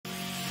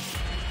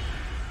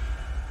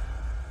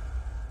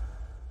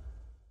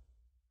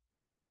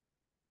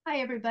Hi,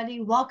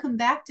 everybody. Welcome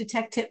back to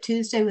Tech Tip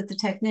Tuesday with the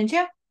Tech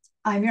Ninja.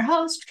 I'm your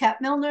host,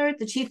 Kat Milner,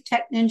 the Chief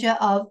Tech Ninja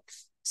of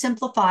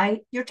Simplify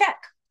Your Tech.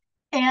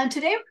 And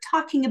today we're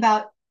talking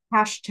about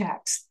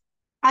hashtags.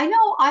 I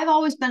know I've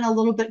always been a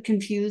little bit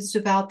confused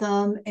about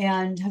them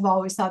and have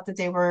always thought that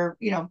they were,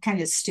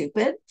 kind of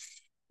stupid.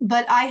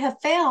 But I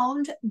have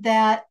found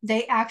that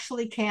they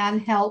actually can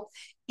help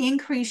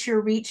increase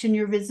your reach and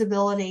your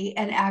visibility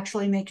and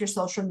actually make your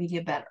social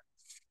media better.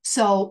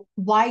 So,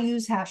 why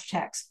use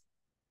hashtags?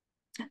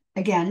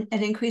 Again,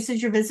 it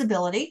increases your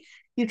visibility.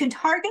 You can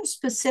target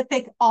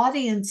specific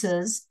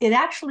audiences. It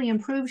actually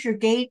improves your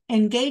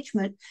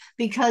engagement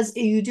because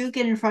you do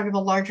get in front of a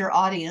larger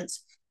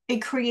audience.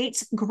 It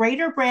creates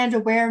greater brand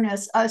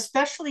awareness,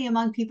 especially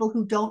among people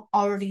who don't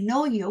already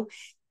know you.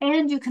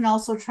 And you can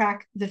also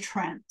track the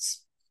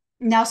trends.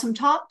 Now, some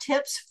top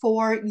tips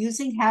for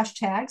using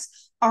hashtags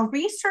are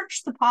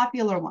research the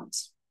popular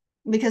ones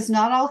because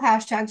not all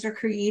hashtags are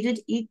created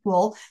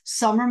equal.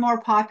 Some are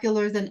more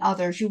popular than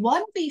others. You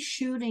want to be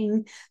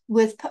shooting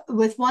with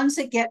ones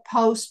that get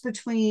posts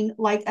between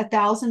like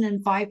 1,000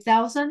 and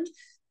 5,000.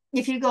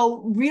 If you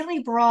go really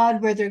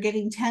broad where they're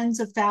getting tens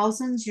of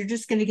thousands, you're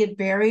just going to get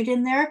buried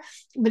in there.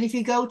 But if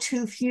you go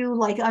too few,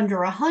 like under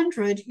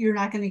 100, you're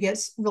not going to get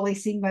really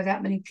seen by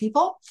that many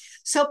people.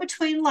 So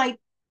between like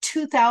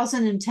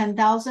 2,000 and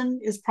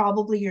 10,000 is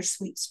probably your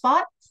sweet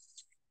spot.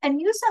 And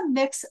use a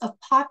mix of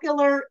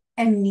popular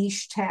and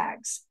niche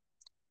tags.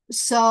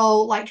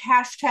 So, like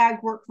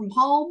hashtag work from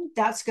home,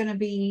 that's going to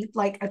be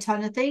like a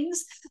ton of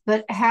things,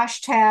 but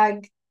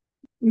hashtag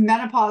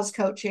menopause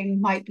coaching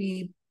might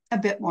be a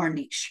bit more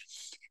niche.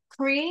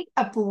 Create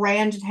a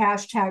branded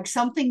hashtag,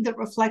 something that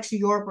reflects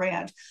your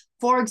brand.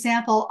 For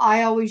example,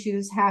 I always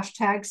use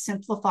hashtag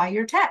simplify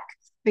your tech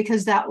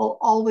because that will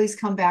always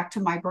come back to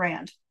my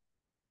brand.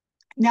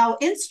 Now,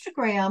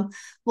 Instagram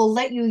will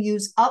let you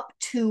use up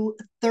to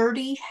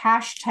 30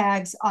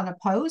 hashtags on a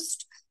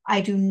post.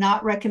 I do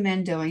not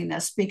recommend doing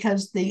this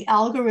because the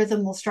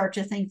algorithm will start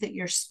to think that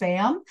you're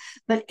spam,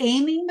 but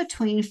aiming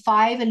between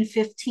 5 and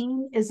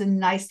 15 is a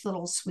nice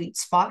little sweet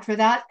spot for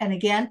that. And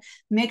again,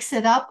 mix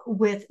it up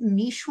with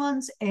niche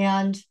ones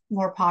and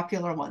more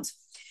popular ones.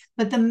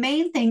 But the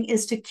main thing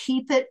is to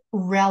keep it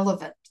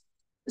relevant.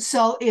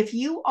 So if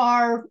you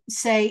are,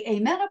 say, a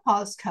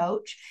menopause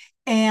coach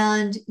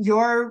and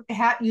you're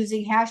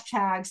using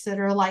hashtags that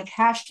are like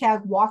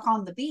hashtag walk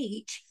on the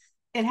beach,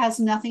 it has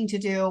nothing to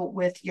do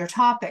with your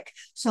topic.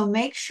 So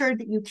make sure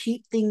that you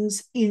keep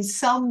things in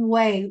some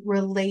way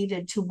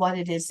related to what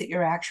it is that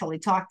you're actually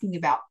talking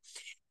about.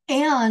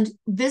 And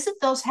visit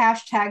those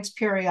hashtags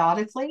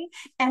periodically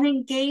and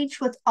engage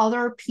with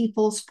other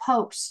people's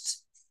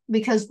posts.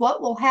 Because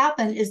what will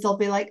happen is they'll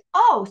be like,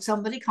 oh,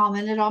 somebody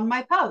commented on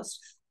my post.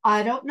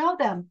 I don't know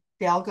them.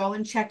 They'll go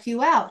and check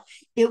you out.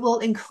 It will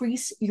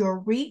increase your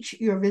reach,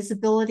 your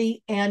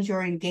visibility, and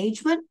your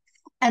engagement.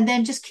 And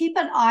then just keep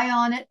an eye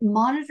on it,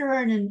 monitor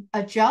and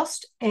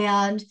adjust,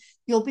 and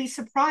you'll be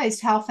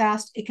surprised how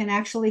fast it can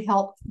actually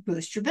help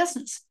boost your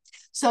business.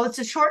 So it's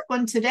a short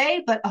one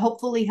today, but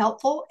hopefully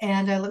helpful.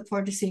 And I look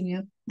forward to seeing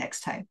you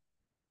next time.